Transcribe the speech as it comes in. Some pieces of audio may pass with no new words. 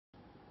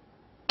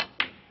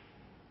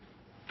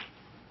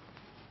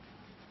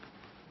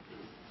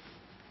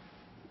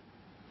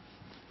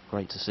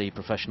Great to see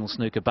professional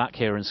snooker back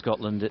here in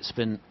Scotland. It's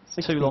been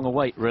 16. too long a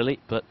wait, really,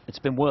 but it's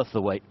been worth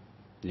the wait.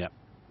 Yep.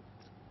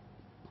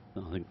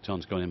 I think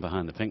John's going in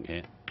behind the pink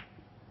here.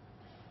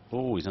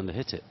 Oh, he's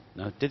underhit it.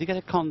 No, did he get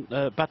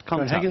a bad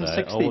contact Higgins, there,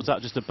 16. or was that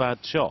just a bad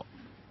shot?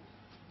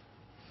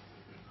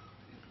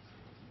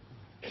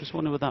 Just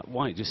wonder where that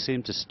white just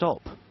seemed to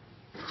stop.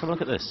 So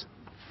look at this.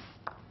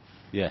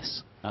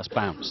 Yes, that's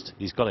bounced.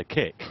 He's got a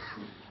kick,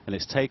 and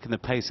it's taken the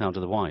pace out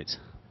of the white.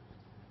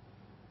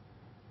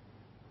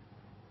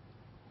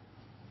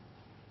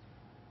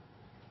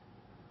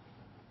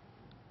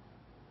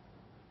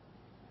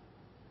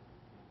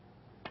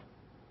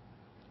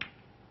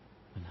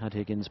 And had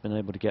Higgins been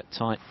able to get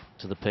tight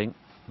to the pink,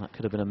 that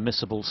could have been a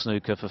missable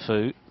snooker for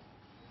Fu.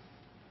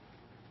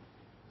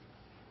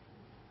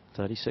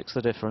 36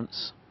 the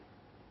difference.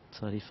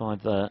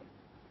 35 there.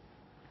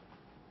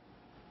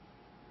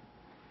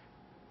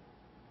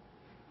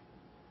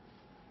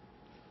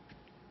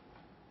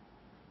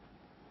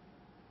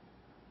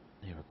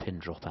 Near a pin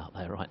drop out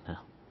there right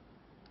now.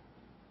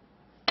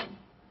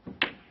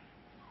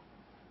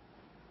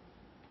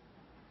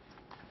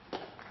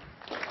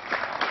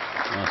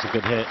 That's a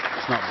good hit.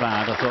 It's not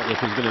bad. I thought if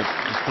he was going to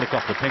just flick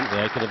off the pink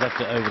there, he could have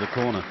left it over the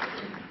corner.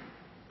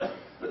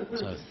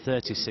 So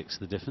 36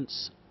 the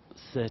difference,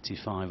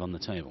 35 on the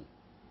table.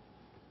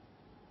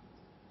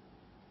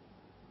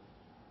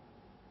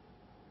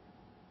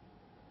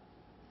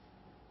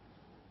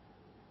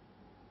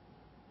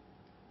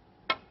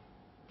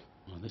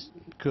 Well, this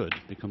could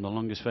become the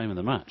longest frame of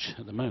the match.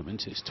 At the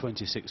moment, it's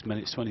 26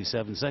 minutes,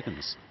 27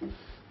 seconds.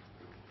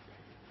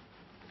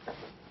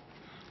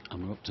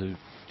 And we're up to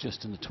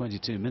just under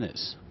 22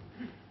 minutes.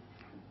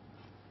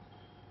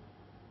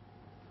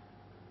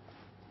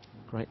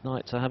 Great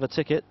night to have a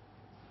ticket.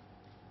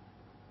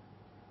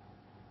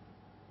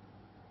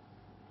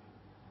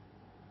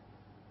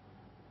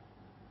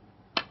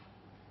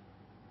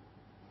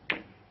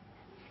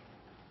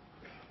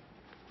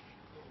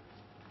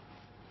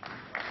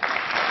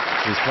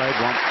 He's played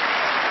one.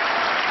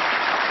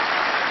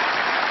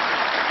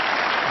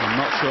 I'm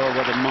not sure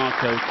whether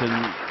Marco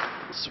can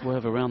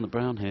swerve around the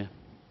brown here.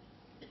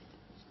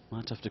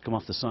 Might have to come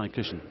off the side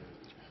cushion.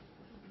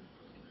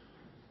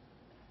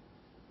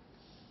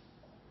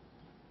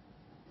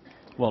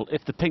 Well,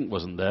 if the pink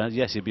wasn't there,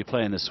 yes, he'd be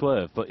playing the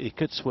swerve, but he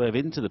could swerve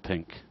into the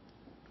pink.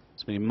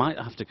 So he might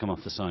have to come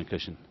off the side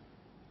cushion.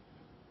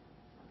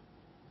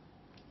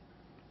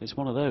 It's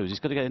one of those.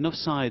 He's got to get enough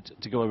side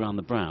to go around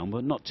the brown,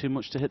 but not too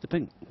much to hit the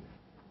pink.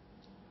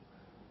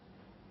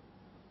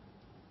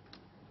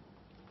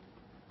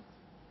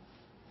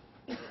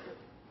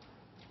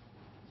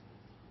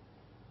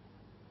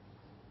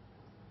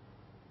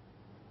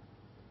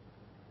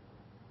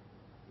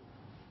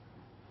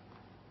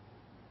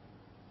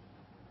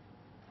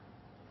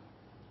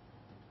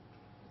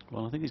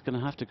 Well, I think he's going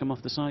to have to come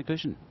off the side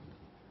cushion.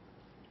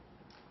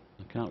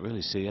 I can't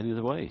really see any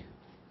other way.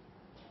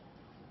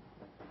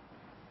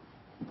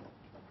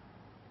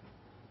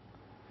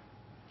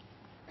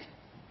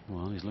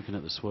 Well, he's looking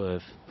at the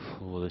swerve.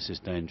 Oh, this is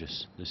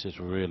dangerous. This is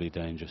really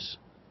dangerous.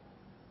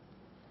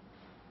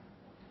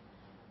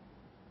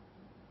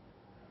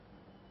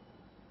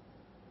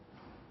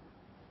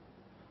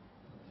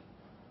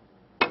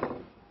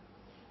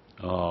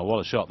 Oh, what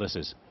a shot this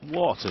is.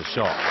 What a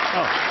shot.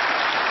 Oh.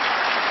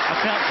 I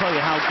can't tell you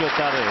how good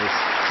that is,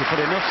 to put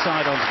enough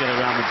side on to get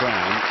around the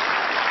brown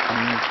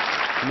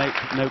and make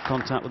no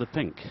contact with the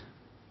pink.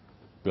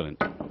 Brilliant.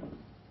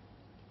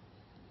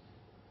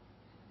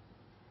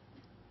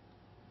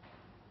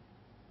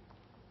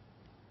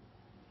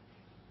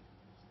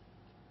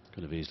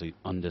 Could have easily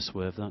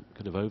under-swerved that,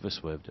 could have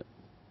over-swerved it.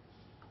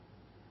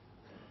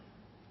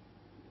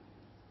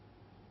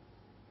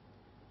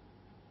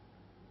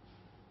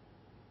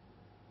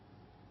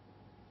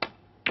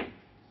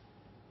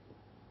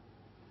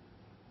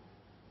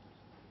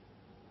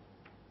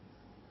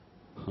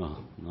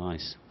 Oh,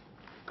 nice.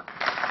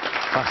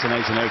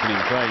 Fascinating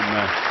opening frame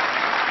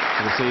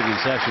for this evening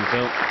session,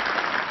 Phil.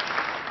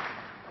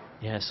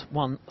 Yes,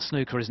 one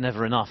snooker is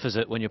never enough, is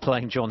it, when you're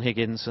playing John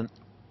Higgins, and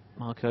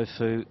Marco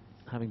Fu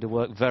having to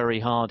work very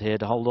hard here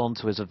to hold on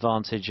to his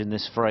advantage in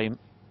this frame.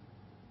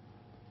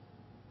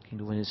 Looking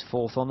to win his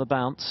fourth on the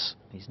bounce.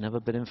 He's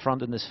never been in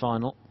front in this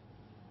final.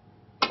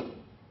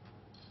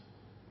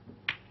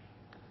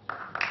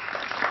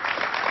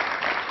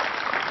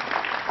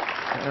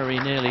 Very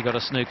nearly got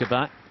a snooker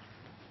back.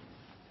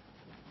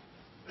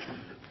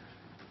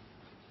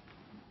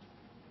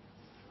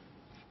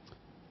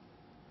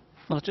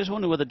 Well, I just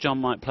wonder whether John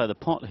might play the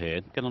pot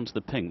here, get onto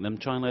the pink, then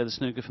try and lay the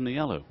snooker from the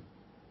yellow.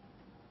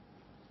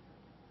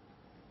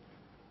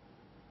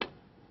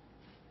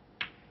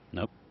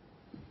 Nope.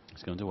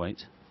 He's going to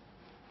wait.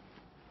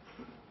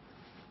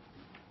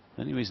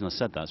 The only reason I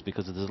said that is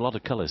because there's a lot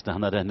of colours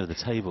down that end of the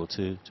table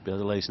to be able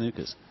to lay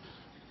snookers.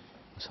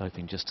 I was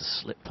hoping just to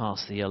slip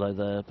past the yellow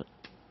there, but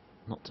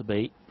not to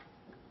be.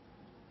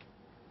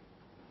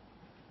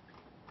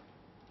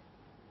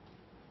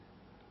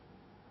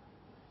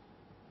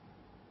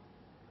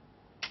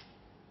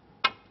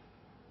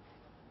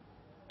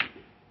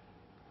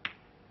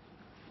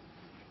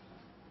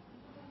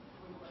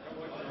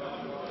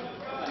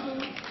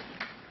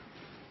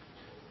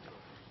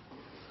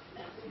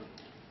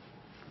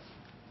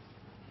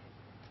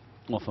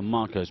 Well, from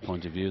Marco's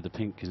point of view, the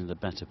pink is in a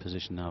better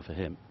position now for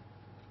him.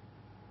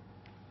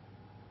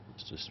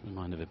 Let's just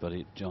remind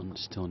everybody, John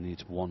still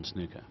needs one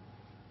snooker.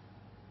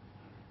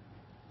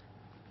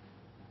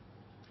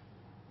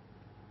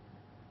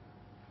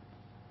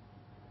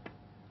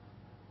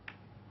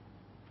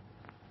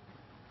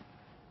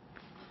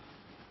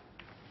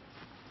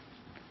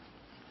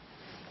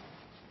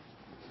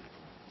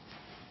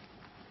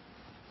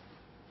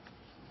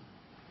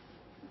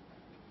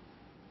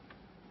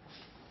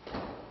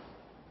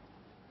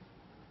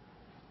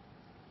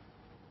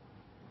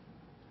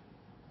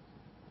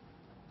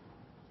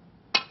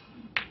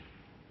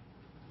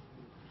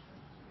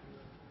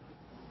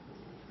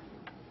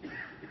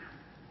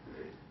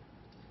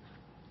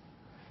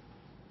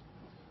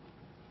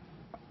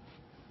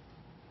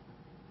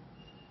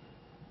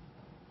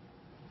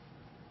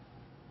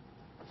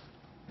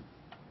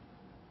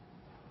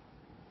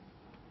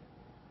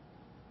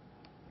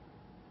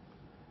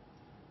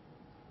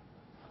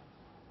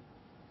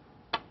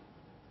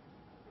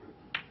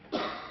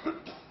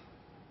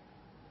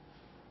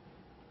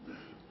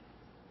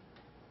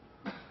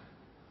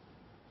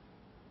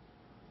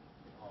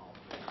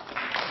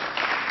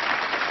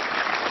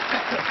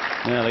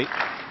 Nearly,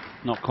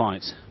 not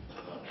quite.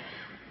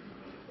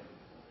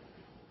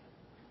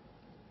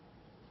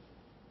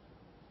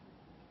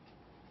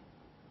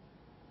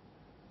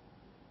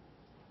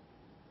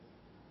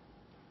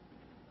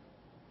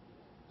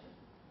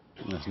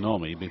 Yes,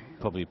 normally you'd be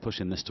probably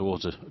pushing this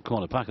towards a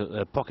corner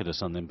pocket or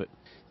something, but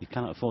you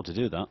cannot afford to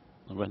do that.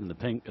 The red and the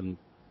pink, and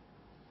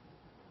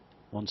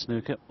one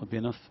snooker would be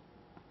enough.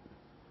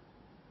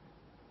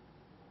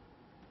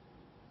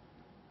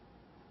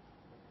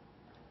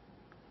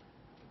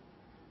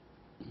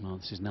 Well,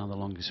 this is now the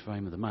longest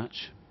frame of the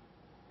match.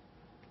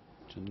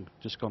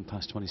 Just gone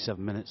past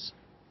 27 minutes.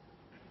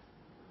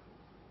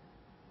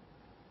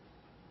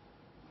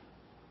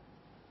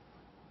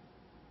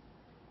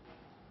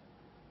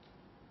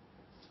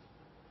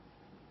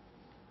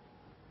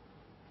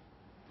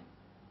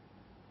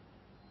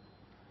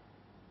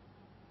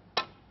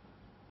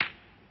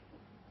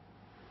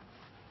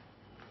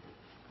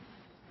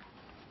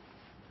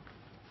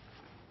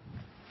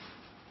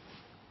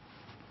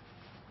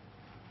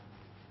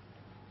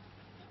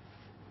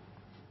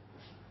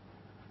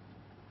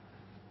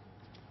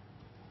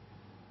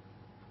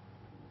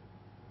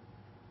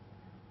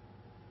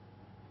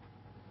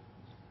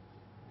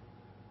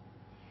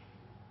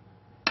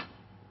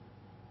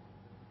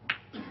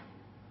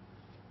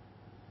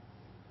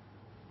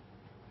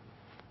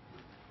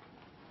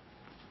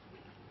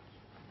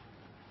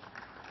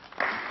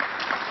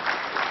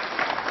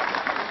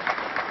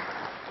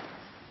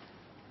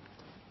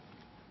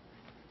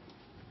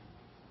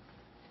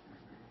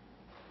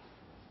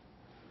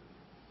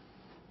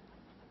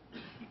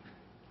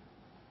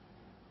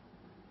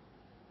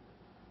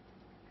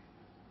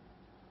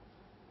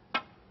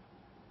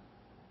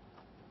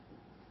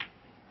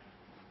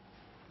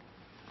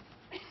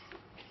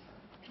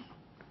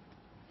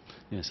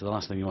 Yeah, so the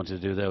last thing you wanted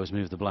to do there was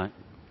move the black.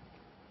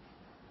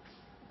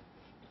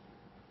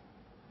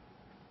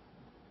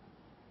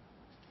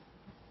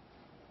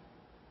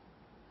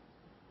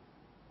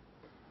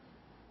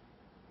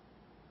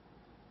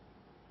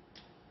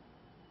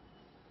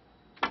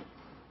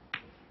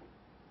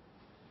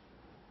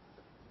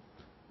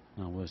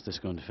 Now, where's this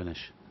going to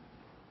finish?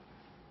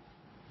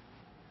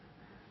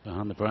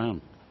 Behind the brown.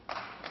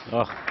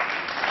 Oh.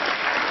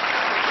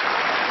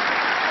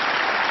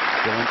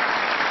 Brilliant.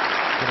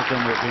 Could have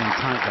done with it being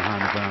tight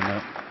behind the brown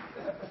there.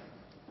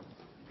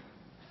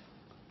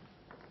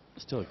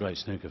 Still a great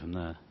snooker from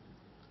there.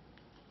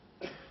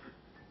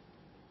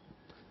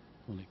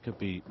 Well, it could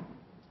be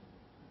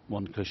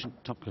one cushion,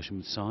 top cushion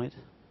with side.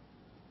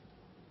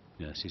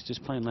 Yes, he's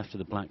just playing left of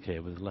the black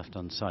here with the left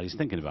hand side. He's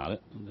thinking about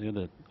it. The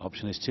other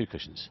option is two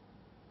cushions.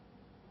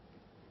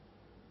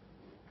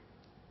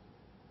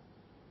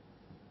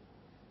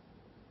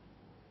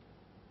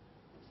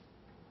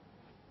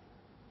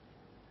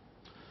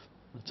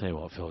 I'll tell you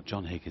what, Phil,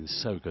 John Higgins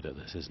is so good at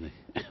this, isn't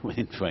he?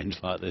 Winning frames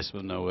like this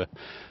from nowhere.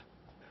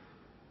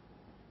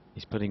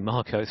 He's putting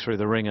Marco through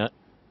the ringer.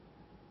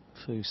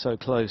 Fu so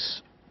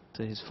close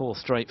to his fourth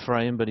straight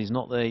frame, but he's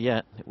not there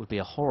yet. It would be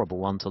a horrible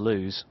one to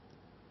lose.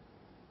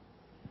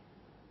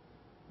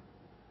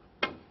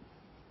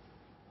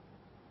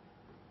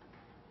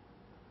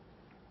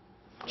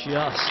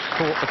 Just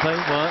caught the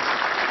paintwork.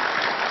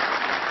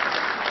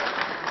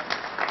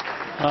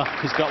 Ah,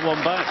 he's got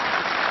one back.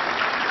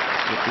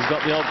 He's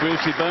got the old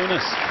Brucey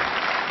bonus.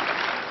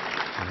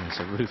 And it's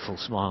a rueful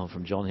smile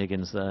from John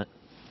Higgins there.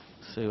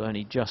 Fu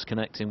only just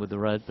connecting with the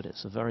red, but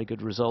it's a very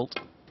good result.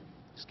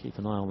 Just keep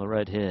an eye on the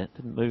red here.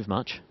 Didn't move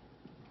much.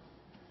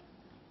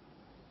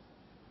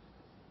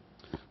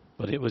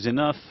 But it was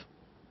enough.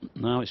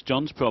 Now it's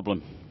John's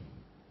problem.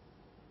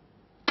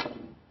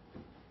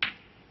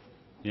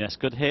 Yes,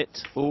 good hit.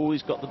 Oh,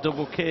 he's got the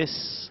double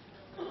kiss.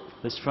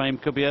 This frame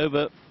could be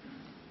over.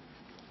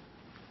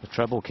 The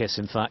treble kiss,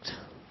 in fact.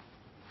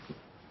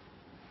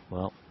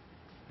 Well,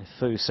 if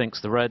Fu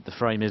sinks the red, the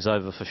frame is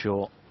over for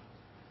sure.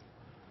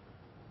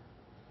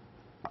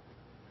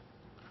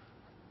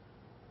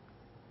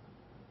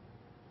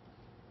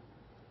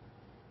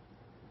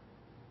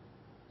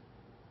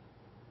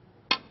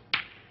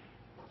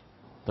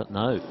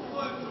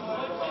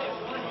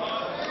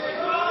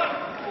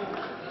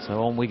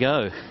 So on we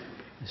go.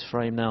 This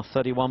frame now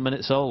 31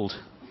 minutes old.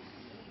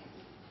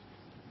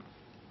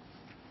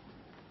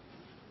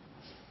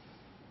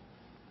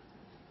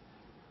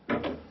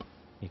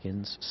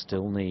 Higgins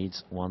still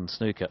needs one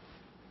snooker.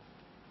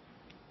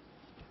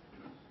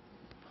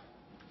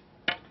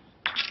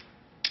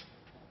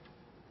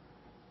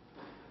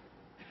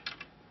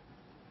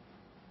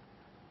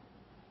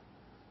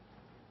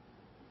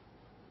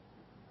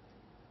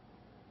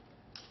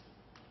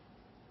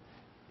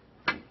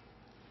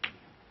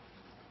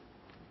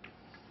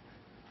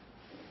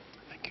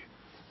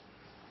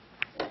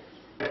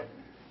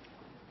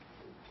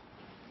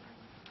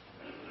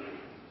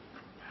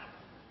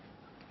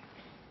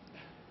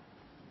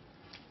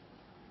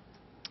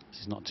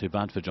 This is not too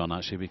bad for John,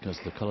 actually, because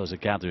the colours are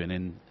gathering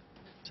in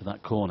to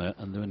that corner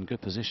and they're in good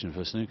position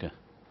for a snooker.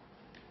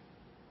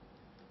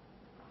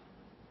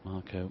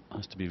 Marco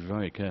has to be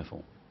very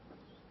careful.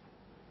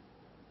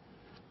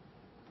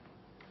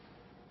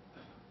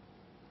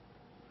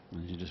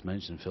 As you just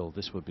mentioned, Phil,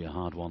 this would be a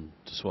hard one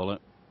to swallow.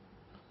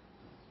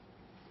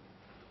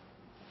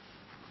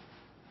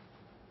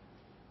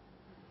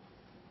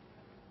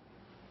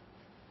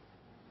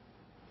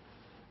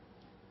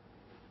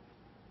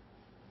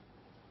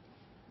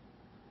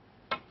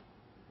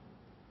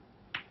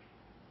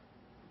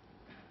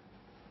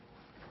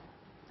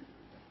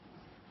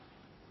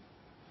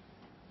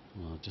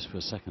 Well, just for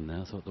a second there,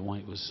 I thought the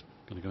white was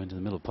going to go into the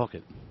middle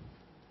pocket.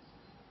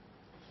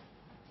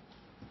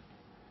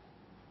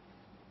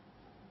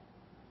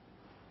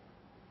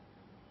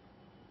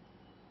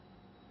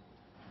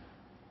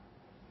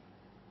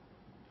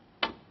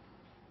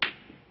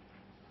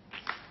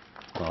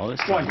 Well, this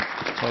time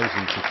he's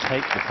chosen to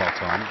take the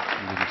pot on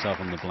and leave himself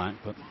on the black,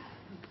 but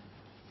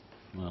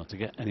well, to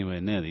get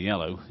anywhere near the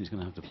yellow, he's going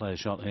to have to play a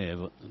shot here,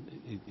 but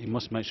he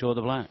must make sure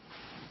the black.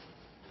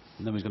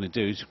 And then what he's going to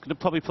do, he's going to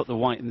probably put the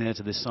white in there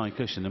to this side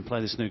cushion and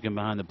play the snooker in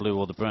behind the blue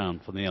or the brown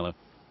from the yellow.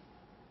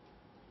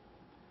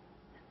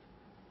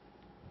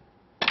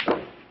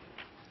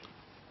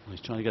 He's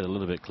trying to get a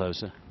little bit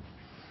closer.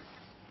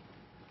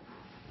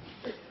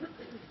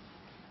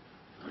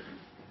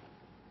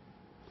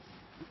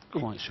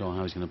 Quite sure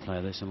how he's going to play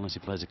this unless he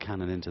plays a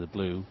cannon into the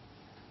blue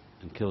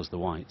and kills the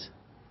white.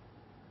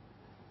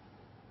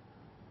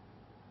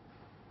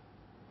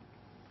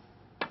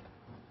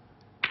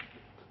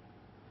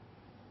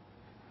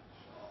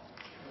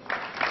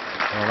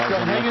 Well, that was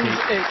unlucky.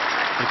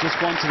 He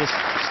just wanted a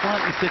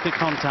slightly thicker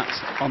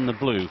contact on the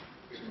blue,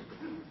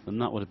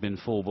 and that would have been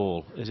full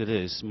ball. As it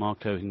is,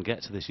 Marco can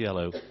get to this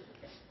yellow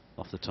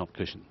off the top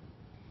cushion.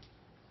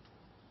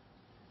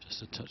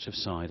 Just a touch of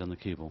side on the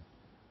cue ball.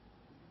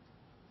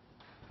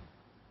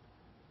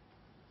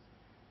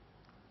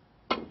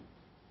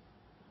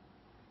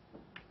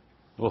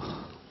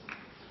 Oh,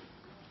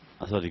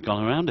 I thought he'd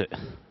gone around it.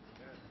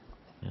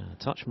 Yeah,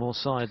 a touch more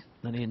side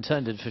than he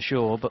intended for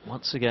sure, but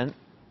once again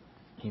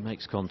he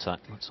makes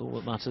contact. That's all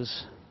that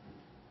matters.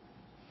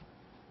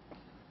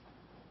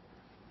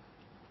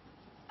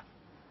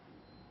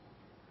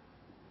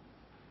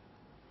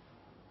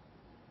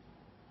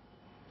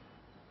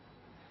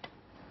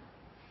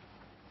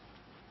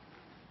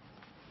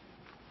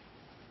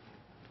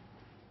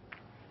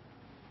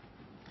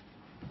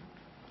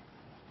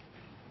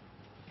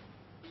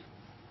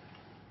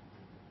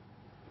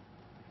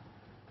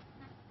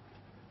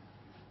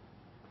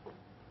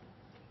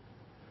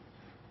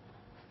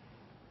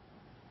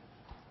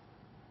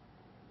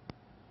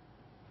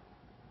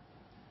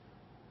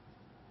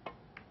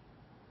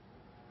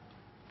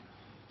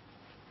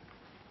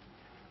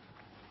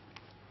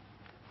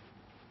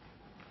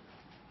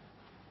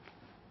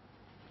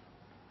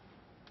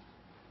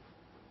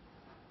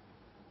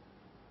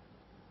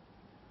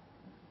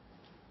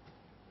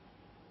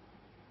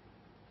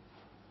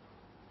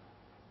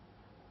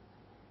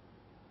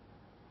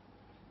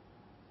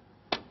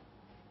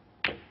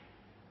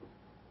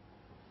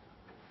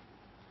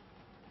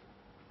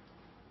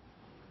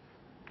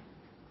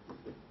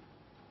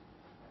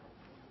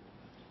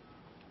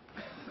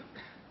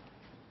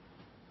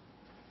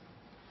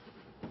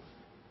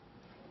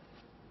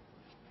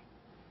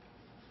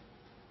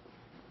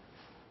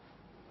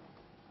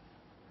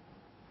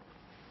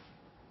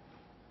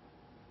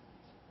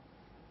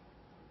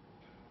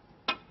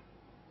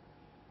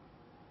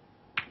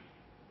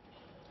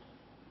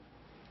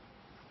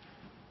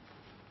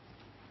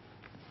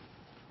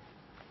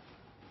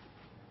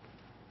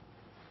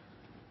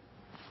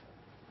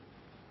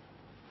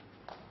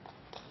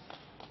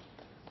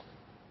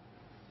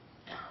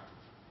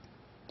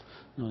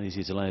 Not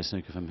easy to lay a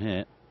snooker from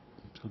here.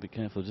 He's got to be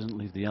careful, doesn't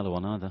leave the yellow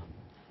on either.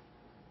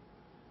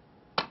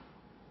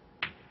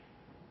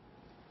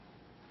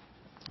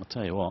 I'll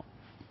tell you what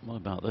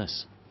about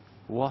this?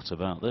 What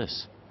about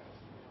this?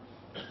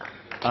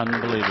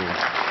 Unbelievable.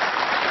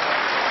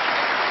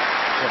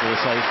 What do you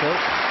say, Phil?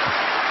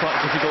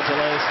 Quite difficult to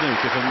lay a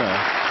snooker from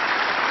there.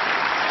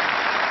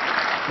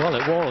 Well,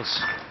 it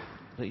was,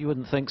 but you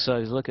wouldn't think so.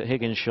 Look at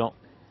Higgins' shot.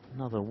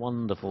 Another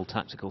wonderful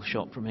tactical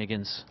shot from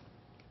Higgins.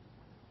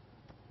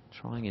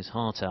 Trying his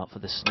heart out for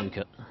this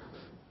snooker.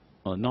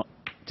 Well, not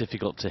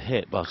difficult to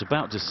hit, but I was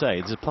about to say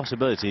there's a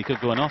possibility he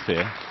could go an off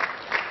here.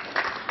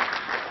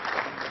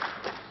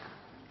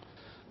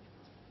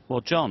 Well,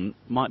 John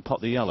might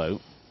pop the yellow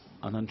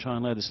and then try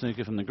and lay the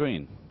snooker from the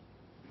green.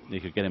 He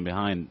could get him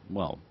behind,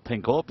 well,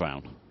 pink or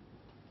brown.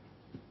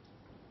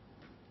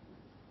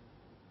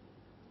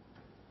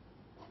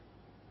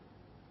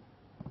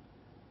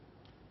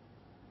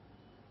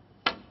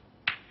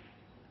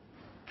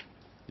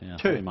 Yeah,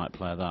 I think he might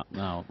play that.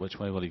 Now, which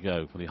way will he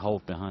go? Will he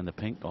hold behind the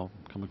pink or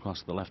come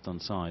across the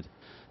left-hand side?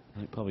 I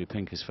think probably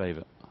pink is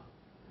favourite.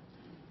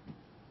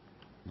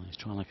 He's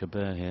trying like a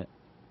bear here.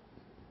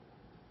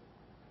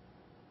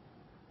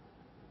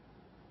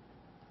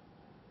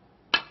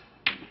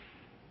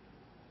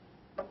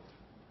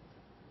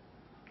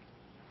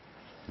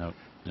 No,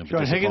 he'll be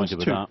disappointed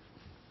with that.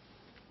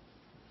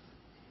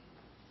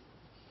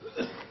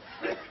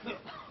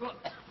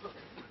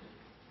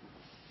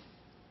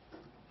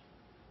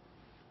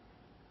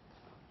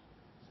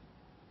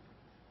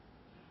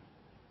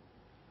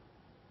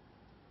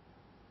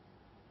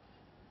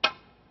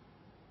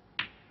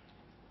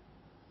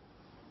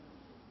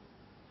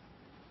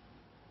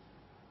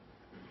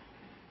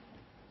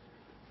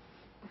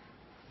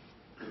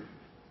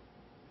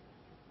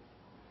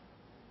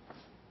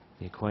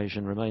 The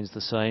equation remains the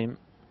same.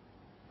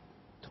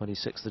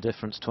 26 the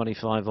difference,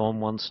 25 on,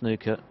 1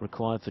 snooker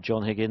required for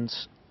John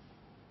Higgins.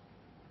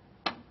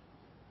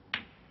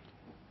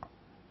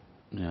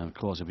 Yeah, of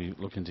course he'll be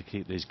looking to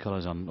keep these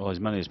colours on, or as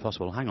many as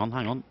possible. Hang on,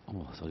 hang on.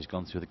 Oh, I thought he's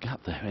gone through the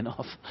gap there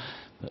enough.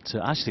 But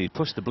actually he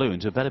pushed the blue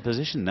into a better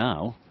position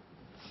now.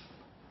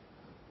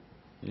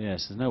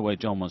 Yes, there's no way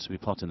John wants to be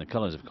potting the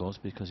colours, of course,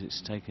 because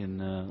it's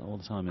taking all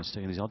the time, it's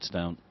taking his odds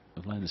down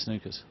of laying the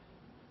snookers.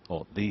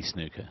 Or the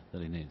snooker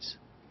that he needs.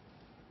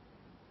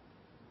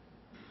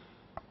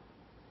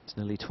 It's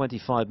nearly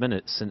 25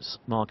 minutes since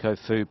Marco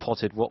Fu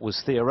potted what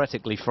was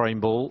theoretically frame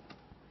ball,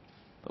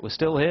 but we're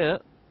still here.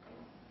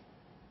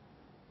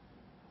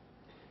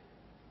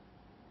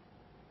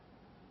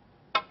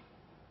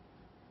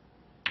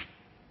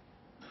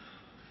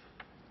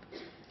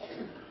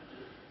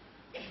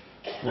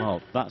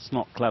 Well, that's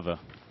not clever,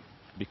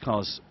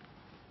 because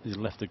he's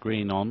left the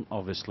green on,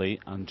 obviously,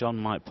 and John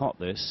might pot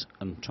this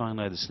and try and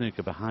lay the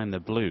snooker behind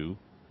the blue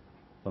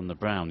from the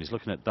brown. He's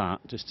looking at that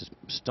just to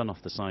stun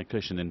off the side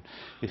cushion, and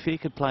if he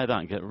could play that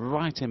and get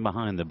right in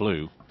behind the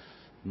blue,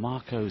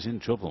 Marco's in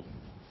trouble.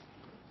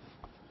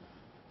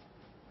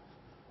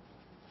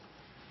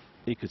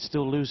 He could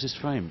still lose his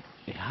frame.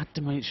 He had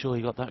to make sure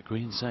he got that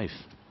green safe.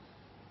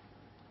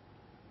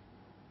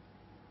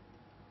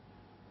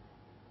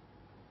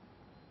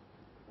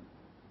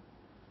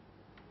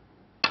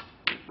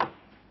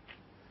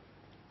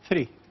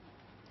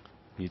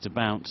 Needs a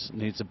bounce,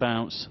 needs a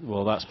bounce.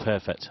 Well, that's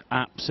perfect.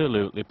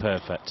 Absolutely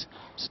perfect.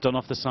 Stun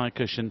off the side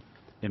cushion,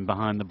 in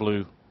behind the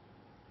blue.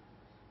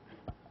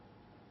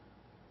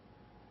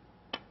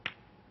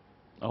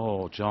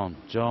 Oh, John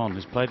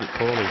has played it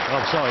poorly.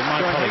 Oh, sorry,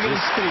 my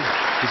apologies.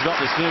 He's got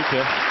the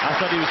snooker. I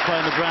thought he was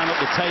playing the brown up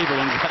the table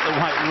and got the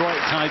white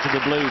right tied to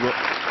the blue, but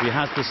he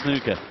has the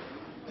snooker.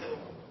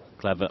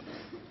 Clever.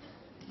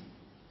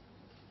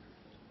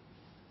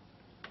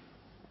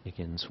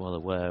 Higgins well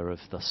aware of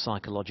the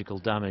psychological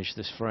damage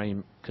this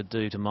frame could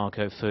do to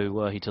Marco Fu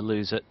were he to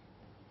lose it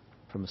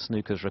from a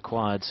snooker's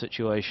required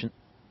situation.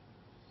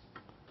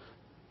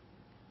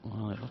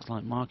 Well, it looks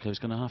like Marco's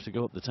going to have to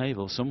go up the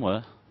table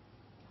somewhere.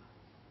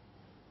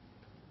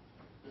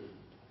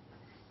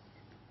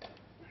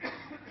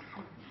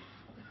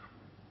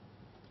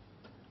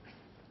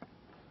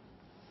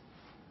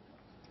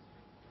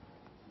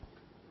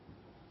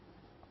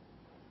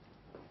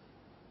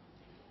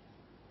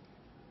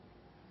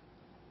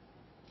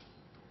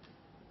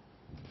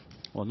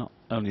 Well, not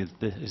only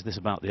is this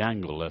about the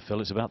angle,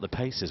 Phil, it's about the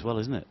pace as well,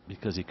 isn't it?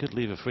 Because he could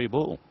leave a free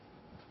ball.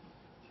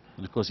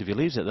 And of course, if he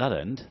leaves at that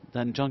end,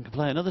 then John can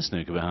play another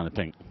snooker behind the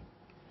pink.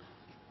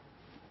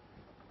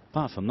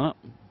 Apart from that,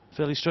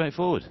 fairly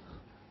straightforward.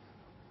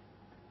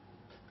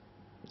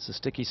 It's a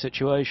sticky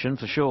situation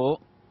for sure.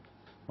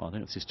 Well, I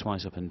think it's just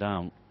twice up and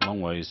down.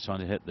 Long way he's trying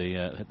to hit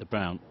the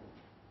brown.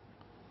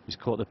 He's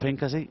caught the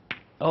pink, has he?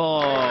 Oh,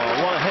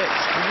 what a hit!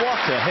 What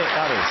a hit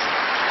that is!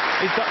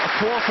 He's got a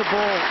quarter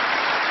ball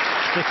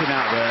sticking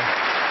out there.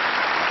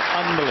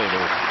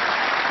 Unbelievable.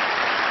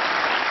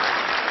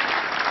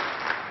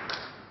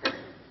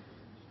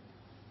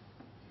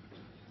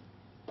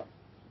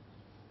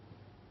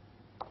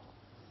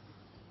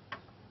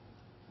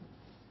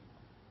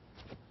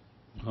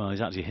 Well,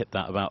 he's actually hit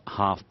that about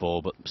half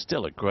ball, but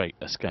still a great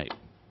escape.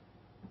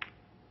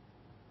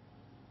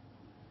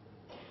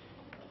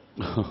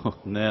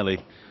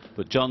 Nearly.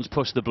 But John's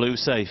pushed the blue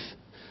safe.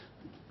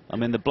 I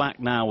mean, the black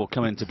now will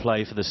come into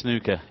play for the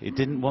snooker. He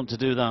didn't want to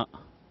do that.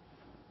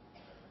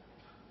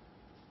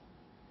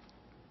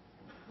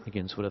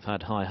 Higgins would have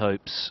had high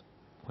hopes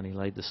when he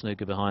laid the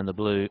snooker behind the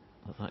blue.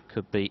 That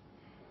could be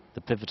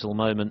the pivotal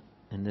moment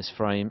in this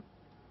frame.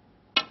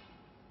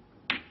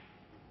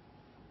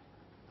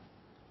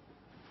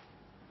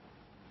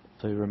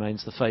 Fu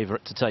remains the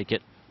favourite to take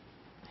it.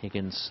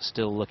 Higgins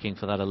still looking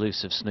for that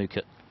elusive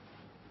snooker.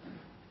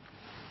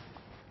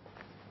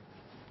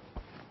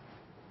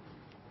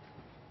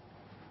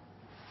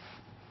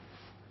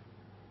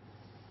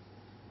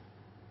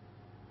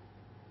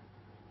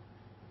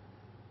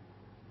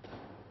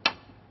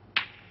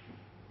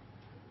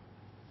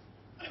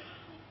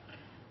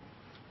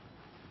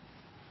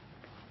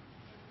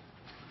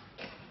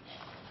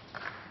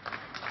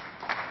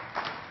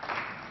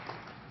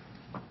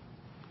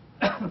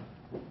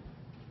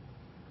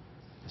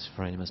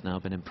 frame has now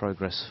been in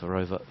progress for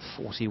over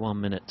 41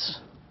 minutes.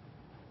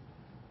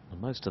 And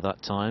most of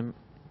that time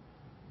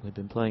we've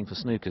been playing for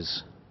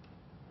snookers.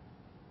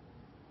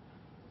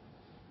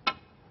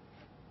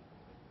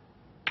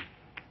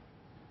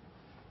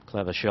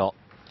 Clever shot.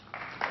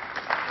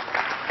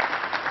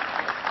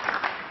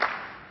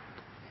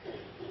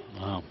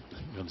 Wow,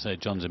 I'm going to say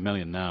John's a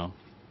million now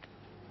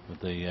with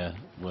the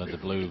where the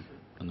blue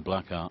and the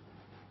black are.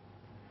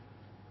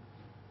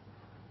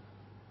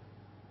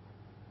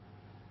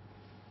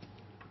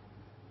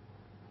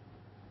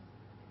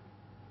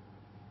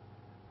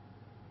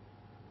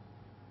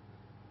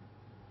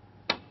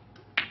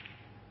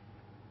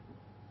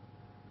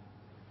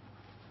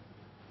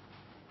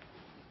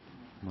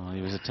 Well,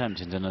 he was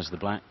attempting to nudge the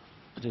black,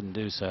 but didn't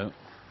do so.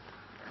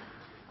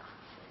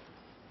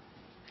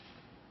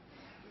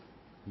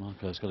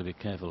 Marco's got to be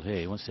careful here.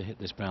 He wants to hit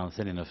this brown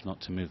thin enough not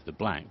to move the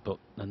black, but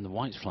then the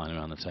white's flying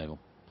around the table.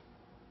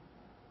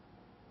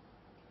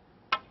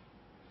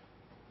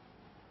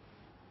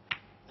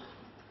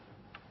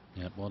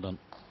 Yep, well done.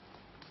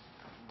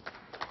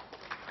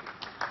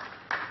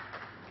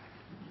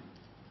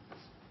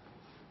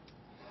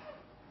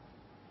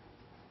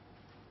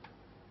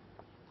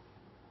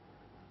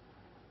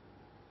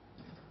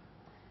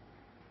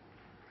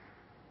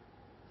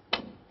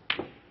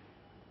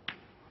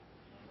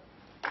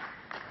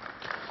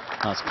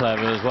 That's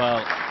clever as well.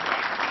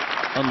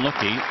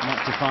 Unlucky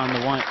not to find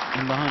the white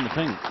in behind the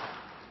pink,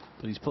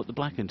 but he's put the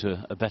black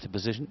into a better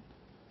position.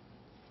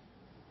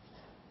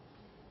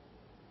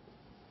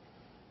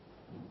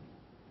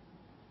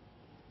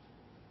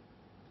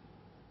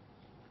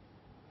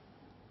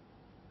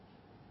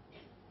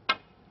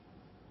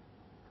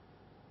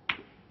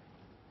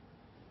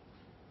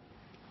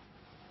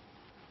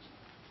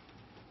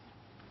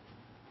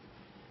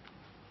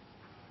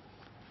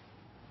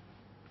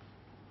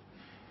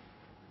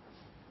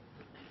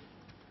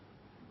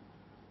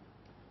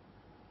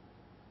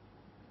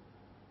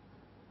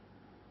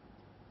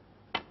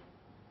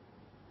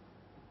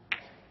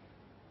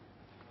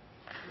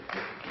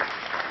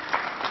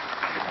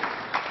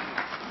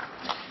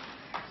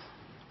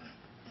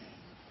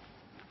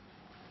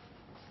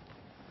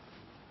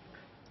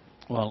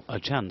 Well, a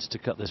chance to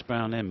cut this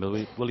brown in, but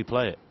will he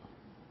play it?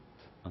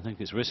 I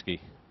think it's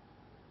risky.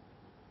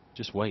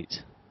 Just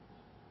wait.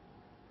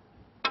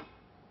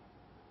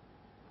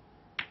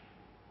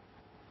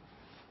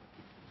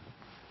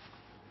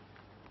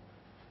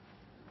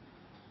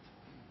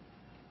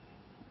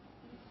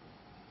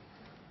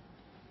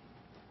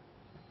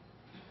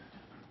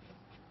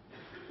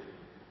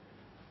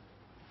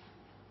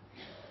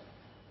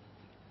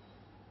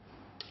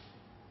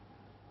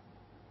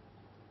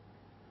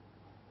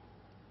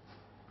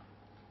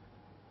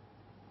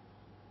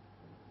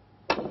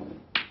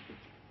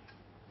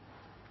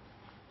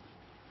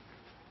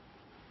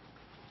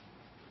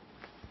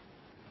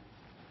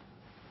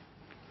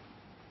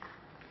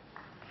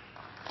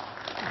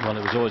 Well,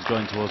 it was always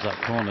going towards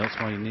that corner. That's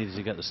why he needed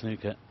to get the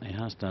snooker. He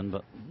has done,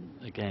 but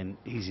again,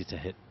 easy to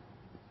hit.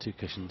 Two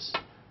cushions.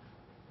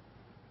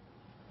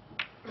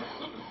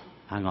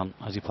 Hang on,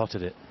 has he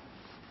potted it?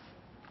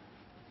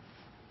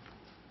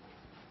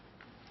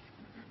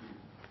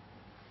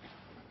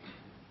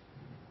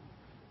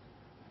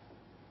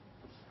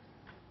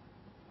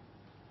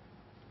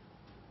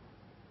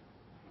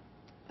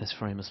 This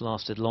frame has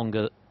lasted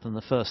longer than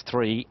the first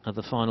three of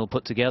the final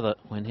put together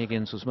when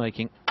Higgins was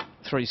making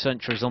 3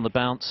 centuries on the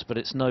bounce, but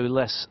it's no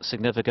less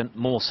significant,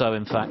 more so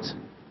in fact.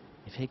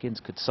 If Higgins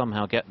could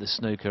somehow get this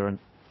snooker and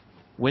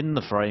win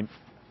the frame,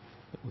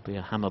 it would be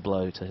a hammer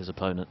blow to his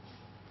opponent.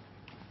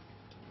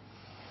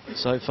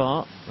 So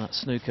far, that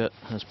snooker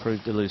has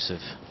proved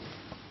elusive.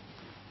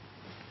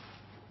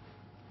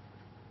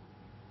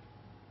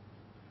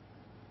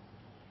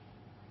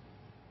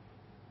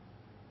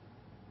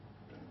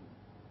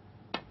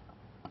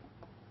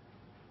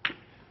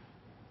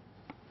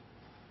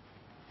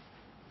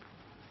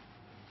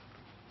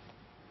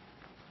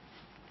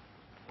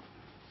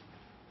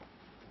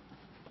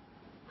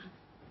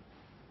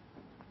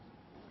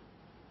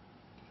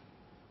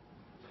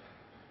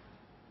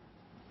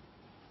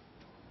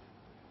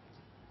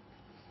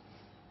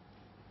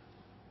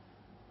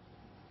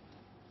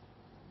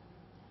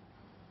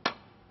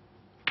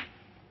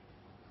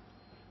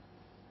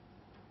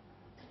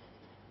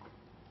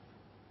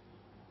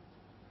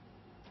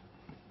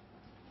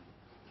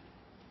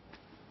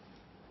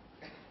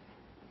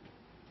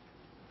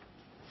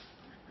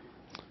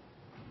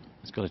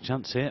 He's got a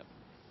chance here.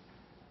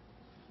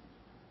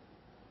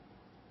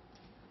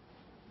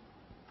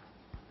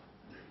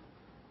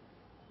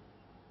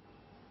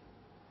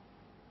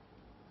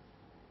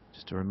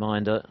 Just a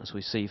reminder, as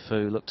we see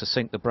Fu look to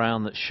sink the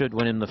brown that should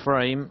win him the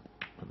frame,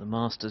 but the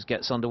Masters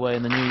gets underway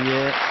in the new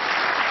year,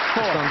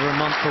 just under a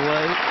month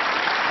away.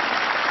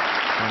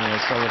 Johnny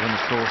O'Sullivan,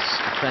 of course,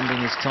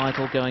 defending his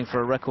title, going for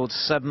a record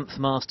 7th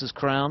Masters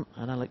crown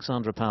at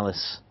Alexandra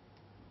Palace.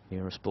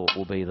 Eurosport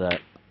will be there.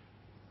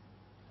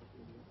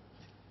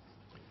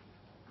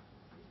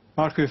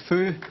 Marco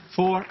Fu,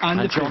 4 and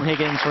the John pink.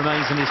 Higgins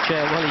remains in his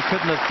chair. Well, he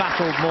couldn't have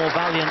battled more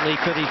valiantly,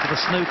 could he, for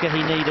the snooker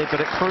he needed, but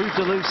it proved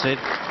elusive,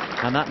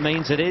 and that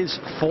means it is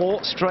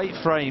 4 straight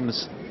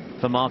frames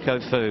for Marco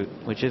Fu,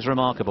 which is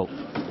remarkable.